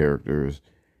new characters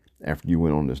after you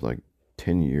went on this like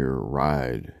 10-year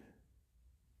ride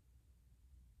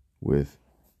with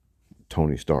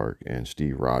Tony Stark and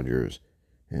Steve Rogers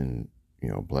and,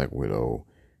 Black Widow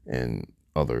and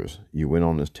others. You went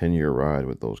on this 10-year ride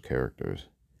with those characters.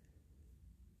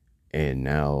 And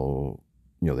now,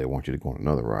 they want you to go on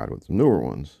another ride with some newer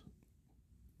ones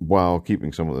while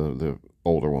keeping some of the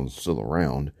older ones still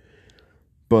around.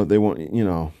 But they want,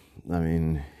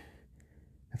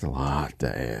 that's a lot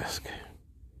to ask.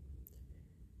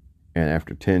 And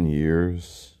after 10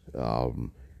 years,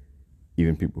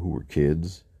 even people who were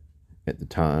kids at the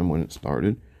time when it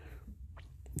started,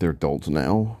 they're adults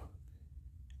now.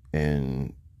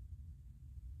 And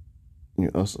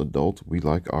us adults, we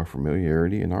like our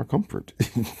familiarity and our comfort.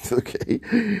 Okay.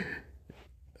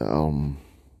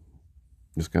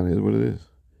 This kind of is what it is.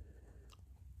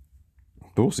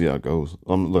 But we'll see how it goes.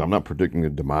 Look, I'm not predicting the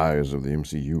demise of the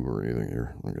MCU or anything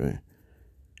here. Okay.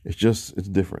 It's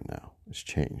different now. It's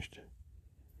changed.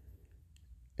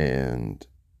 And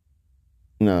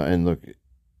look,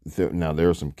 now there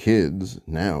are some kids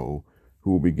now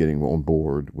who will be getting on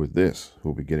board with this, who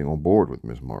will be getting on board with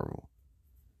Ms. Marvel.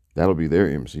 That'll be their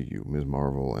MCU, Ms.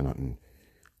 Marvel and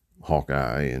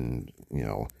Hawkeye and,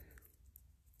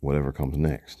 whatever comes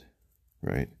next,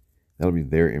 right? That'll be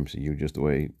their MCU, just the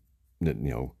way that,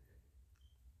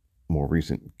 more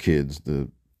recent kids, the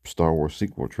Star Wars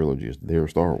sequel trilogy is their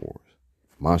Star Wars.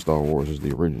 My Star Wars is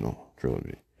the original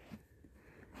trilogy.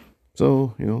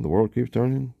 So, the world keeps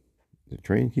turning. The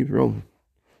train keeps rolling.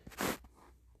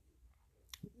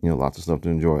 Lots of stuff to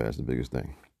enjoy. That's the biggest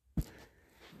thing.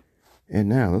 And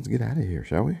now, let's get out of here,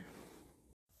 shall we?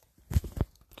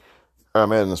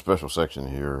 I'm adding a special section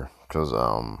here because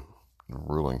the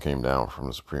ruling came down from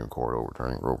the Supreme Court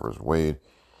overturning Roe vs. Wade.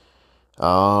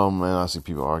 And I see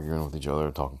people arguing with each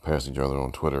other, talking past each other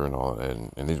on Twitter and all that.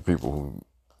 And these are people who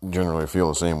generally feel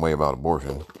the same way about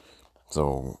abortion.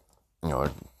 So, they're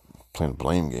playing a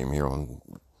blame game here on,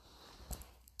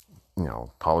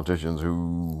 politicians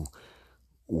who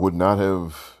would not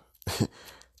have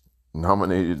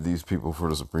nominated these people for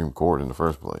the Supreme Court in the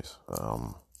first place.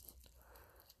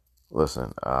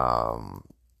 Listen,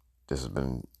 this has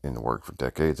been in the work for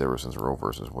decades, ever since Roe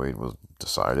versus Wade was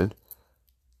decided.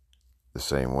 The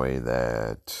same way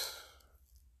that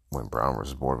when Brown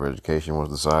versus Board of Education was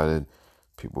decided,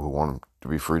 people who wanted to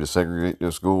be free to segregate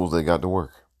their schools, they got to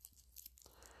work.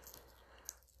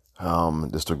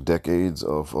 This took decades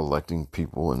of electing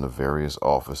people in the various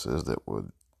offices that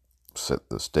would set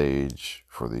the stage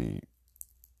for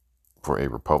a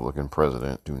Republican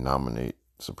president to nominate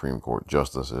Supreme Court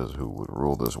justices who would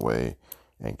rule this way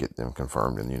and get them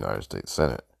confirmed in the United States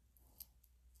Senate.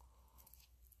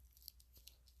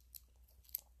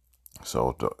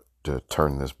 So to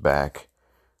turn this back,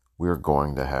 we're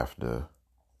going to have to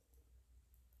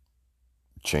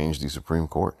change the Supreme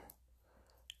Court.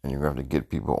 And you're going to have to get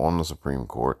people on the Supreme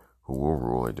Court who will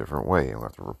rule a different way. And we'll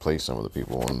have to replace some of the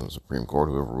people on the Supreme Court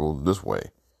who have ruled this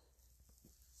way.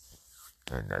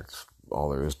 And that's all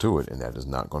there is to it. And that is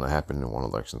not going to happen in one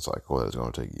election cycle. That is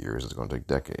going to take years. It's going to take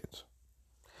decades.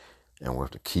 And we'll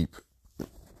have to keep,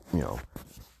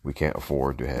 we can't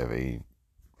afford to have a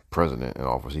president in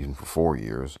office even for 4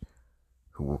 years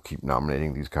who will keep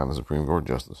nominating these kind of Supreme Court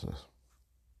justices.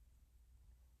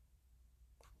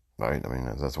 Right? I mean,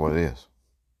 that's what it is.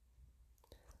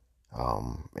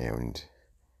 And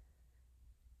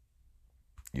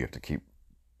you have to keep,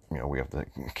 we have to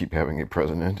keep having a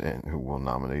president and who will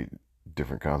nominate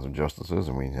different kinds of justices,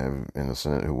 and we have in the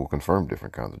Senate who will confirm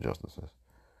different kinds of justices.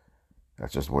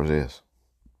 That's just what it is.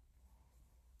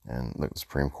 And look, the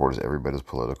Supreme Court is every bit as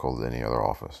political as any other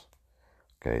office.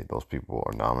 Okay, those people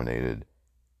are nominated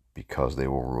because they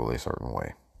will rule a certain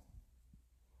way.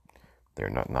 They're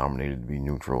not nominated to be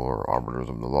neutral or arbiters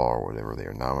of the law or whatever. They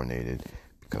are nominated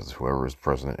because whoever is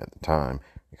president at the time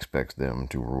expects them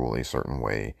to rule a certain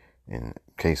way in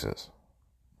cases.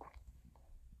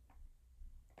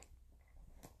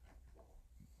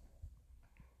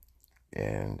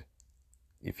 And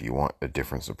if you want a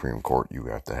different Supreme Court, you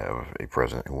have to have a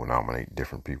president who will nominate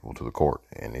different people to the court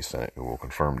and a Senate who will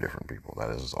confirm different people.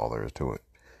 That is all there is to it.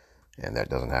 And that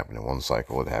doesn't happen in one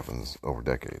cycle. It happens over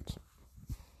decades.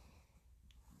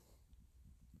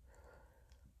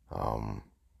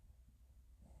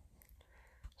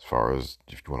 As far as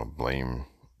if you want to blame,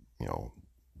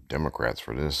 Democrats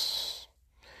for this,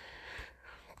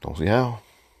 don't see how.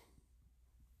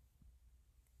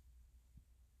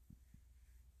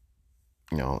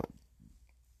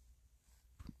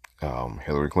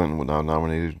 Hillary Clinton would not have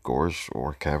nominated Gorsuch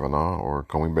or Kavanaugh or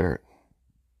Coney Barrett.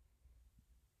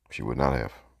 She would not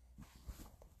have.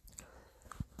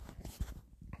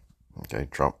 Okay,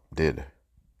 Trump did.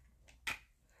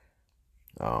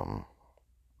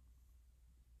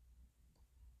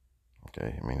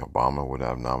 Okay, I mean, Obama would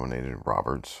have nominated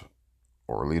Roberts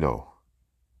or Alito.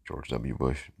 George W.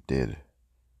 Bush did.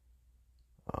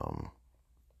 All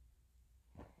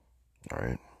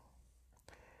right,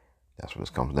 that's what this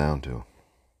comes down to.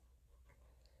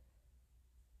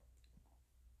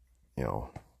 You know,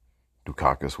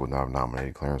 Dukakis would not have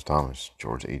nominated Clarence Thomas.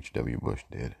 George H.W. Bush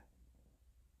did.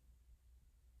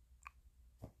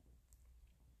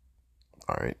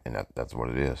 All right, and that's what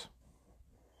it is.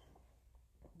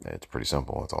 It's pretty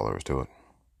simple. That's all there is to it.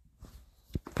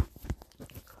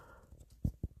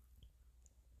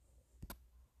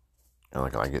 And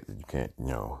like I get that you can't,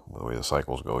 the way the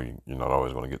cycles go, you're not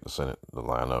always going to get the Senate to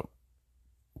line up,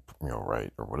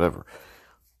 right or whatever.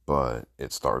 But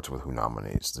it starts with who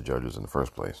nominates the judges in the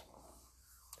first place.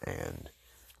 And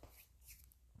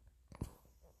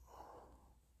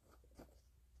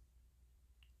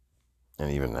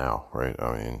even now, right?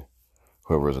 I mean,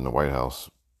 whoever is in the White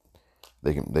House,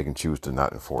 they can choose to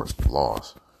not enforce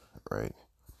laws, right?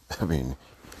 I mean,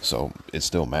 so it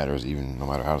still matters, even no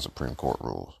matter how the Supreme Court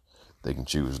rules. They can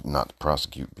choose not to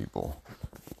prosecute people.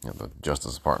 The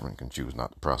Justice Department can choose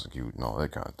not to prosecute and all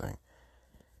that kind of thing.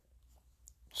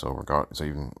 So but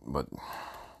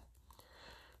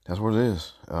that's what it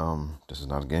is. This is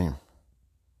not a game.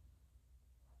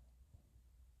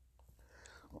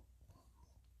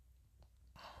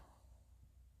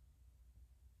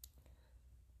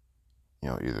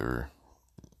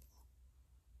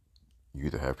 You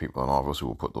either have people in office who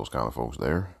will put those kind of folks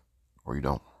there, or you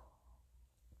don't.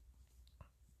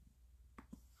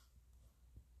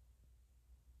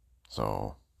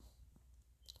 So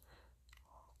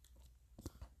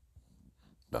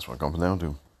that's what it comes down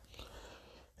to.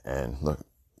 And look,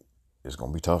 it's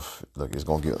going to be tough. Look, it's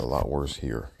going to get a lot worse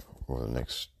here over the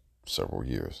next several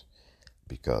years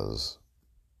because,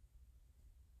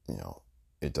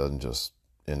 it doesn't just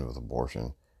end with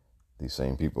abortion. These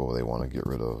same people, they want to get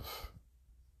rid of,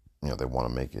 they want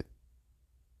to make it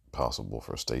possible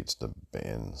for states to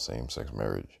ban same-sex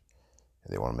marriage.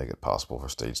 They want to make it possible for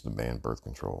states to ban birth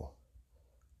control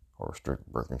or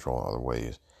restrict birth control in other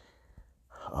ways.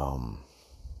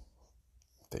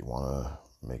 They want to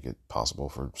make it possible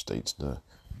for states to,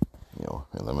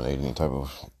 eliminate any type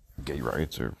of gay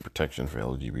rights or protection for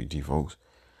LGBT folks.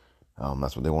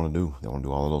 That's what they want to do. They want to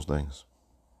do all of those things.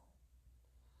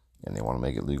 And they want to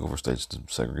make it legal for states to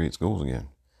segregate schools again.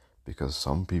 Because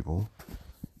some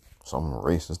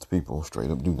racist people, straight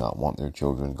up do not want their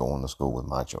children going to school with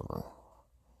my children.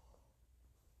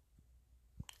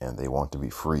 And they want to be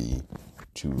free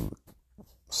to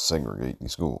segregate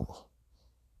these schools.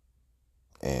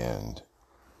 And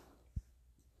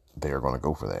they are going to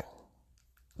go for that.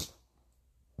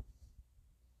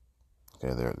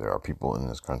 Okay, there are people in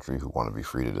this country who want to be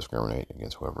free to discriminate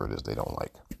against whoever it is they don't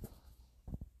like.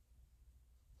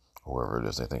 Whoever it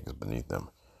is they think is beneath them.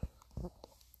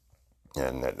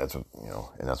 And that's what,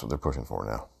 and that's what they're pushing for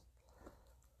now.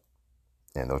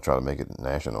 And they'll try to make it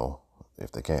national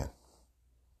if they can.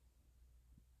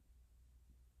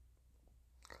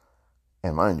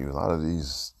 And mind you, a lot of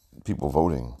these people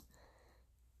voting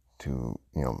to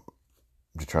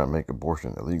try to make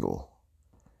abortion illegal,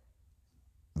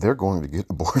 they're going to get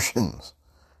abortions.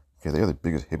 Okay, they're the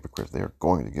biggest hypocrites. They are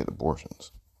going to get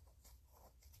abortions.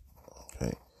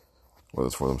 Okay, whether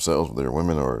it's for themselves, if they're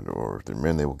women, or if they're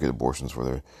men, they will get abortions for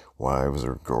their wives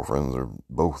or girlfriends or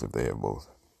both if they have both.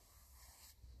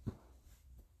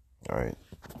 All right,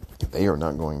 they're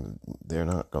not going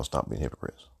to stop being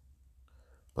hypocrites.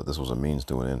 But this was a means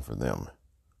to an end for them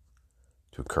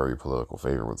to curry political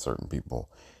favor with certain people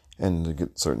and to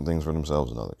get certain things for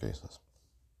themselves in other cases.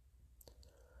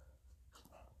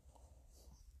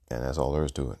 And that's all there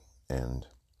is to it. And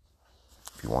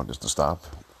if you want this to stop,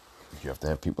 you have to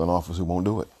have people in office who won't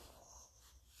do it.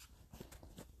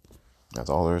 That's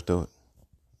all there is to it.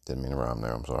 Didn't mean to rhyme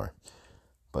there, I'm sorry.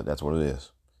 But that's what it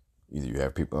is. Either you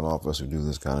have people in office who do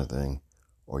this kind of thing,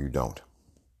 or you don't.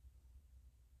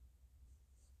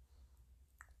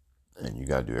 And you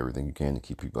got to do everything you can to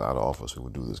keep people out of office who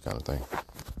would do this kind of thing.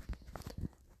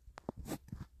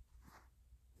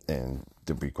 And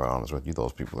to be quite honest with you,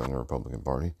 those people are in the Republican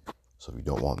Party. So if you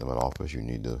don't want them in office, you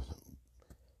need to,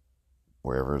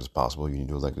 wherever it's possible, you need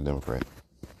to elect a Democrat.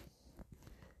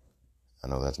 I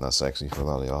know that's not sexy for a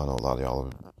lot of y'all. I know a lot of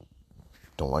y'all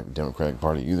don't like the Democratic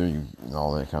Party either, and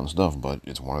all that kind of stuff, but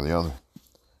it's one or the other.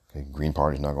 Okay, Green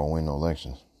Party's not going to win no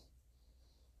elections.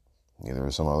 Neither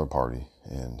is some other party.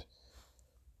 And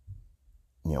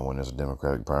when there's a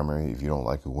Democratic primary, if you don't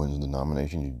like who wins the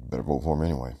nomination, you better vote for him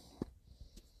anyway.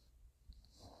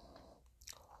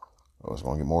 Oh, it's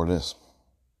going to get more of this.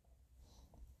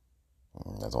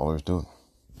 That's all there's to it.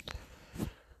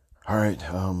 All right.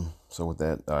 So with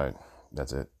that, all right,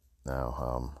 that's it.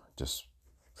 Now, just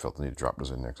felt the need to drop this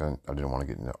in there because I didn't want to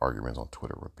get into arguments on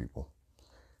Twitter with people,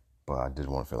 but I did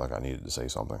want to feel like I needed to say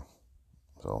something.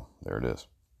 So there it is.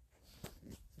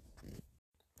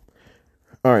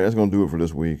 All right, that's going to do it for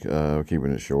this week.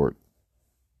 Keeping it short,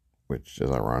 which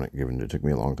is ironic given it took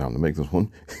me a long time to make this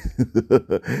one.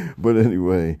 But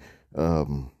anyway,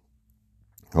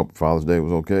 hope Father's Day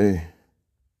was okay.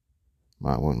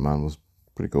 Mine was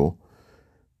pretty cool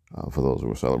for those who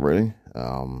were celebrating.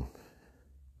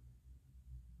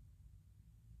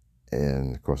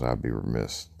 And of course, I'd be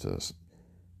remiss to, just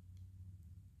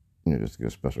give a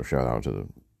special shout out to the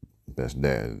best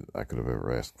dad I could have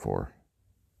ever asked for.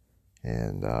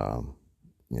 And,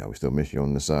 we still miss you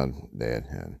on this side, Dad,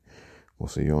 and we'll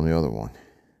see you on the other one.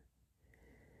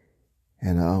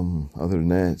 And other than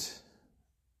that,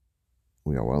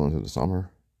 we are well into the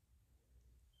summer,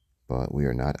 but we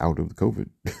are not out of the COVID.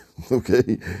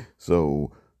 Okay?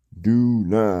 So do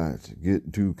not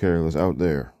get too careless out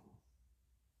there.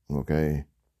 Okay?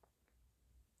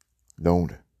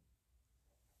 Don't.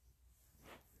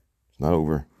 It's not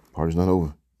over. Party's not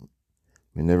over.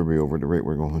 May never be over at the rate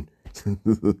we're going.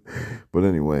 But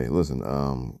anyway, listen,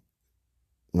 I'm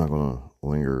not going to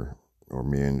linger or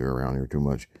meander around here too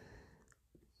much.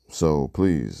 So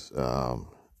please,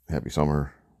 happy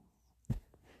summer.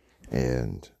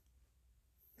 And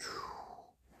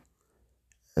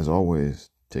as always,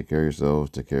 take care of yourselves,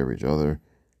 take care of each other.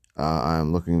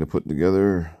 I'm looking to put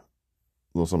together a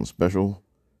little something special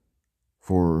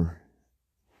for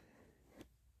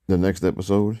the next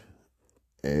episode.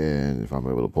 And if I'm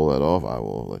able to pull that off, I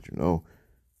will let you know.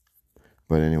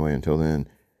 But anyway, until then,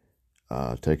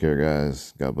 take care,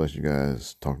 guys. God bless you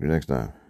guys. Talk to you next time.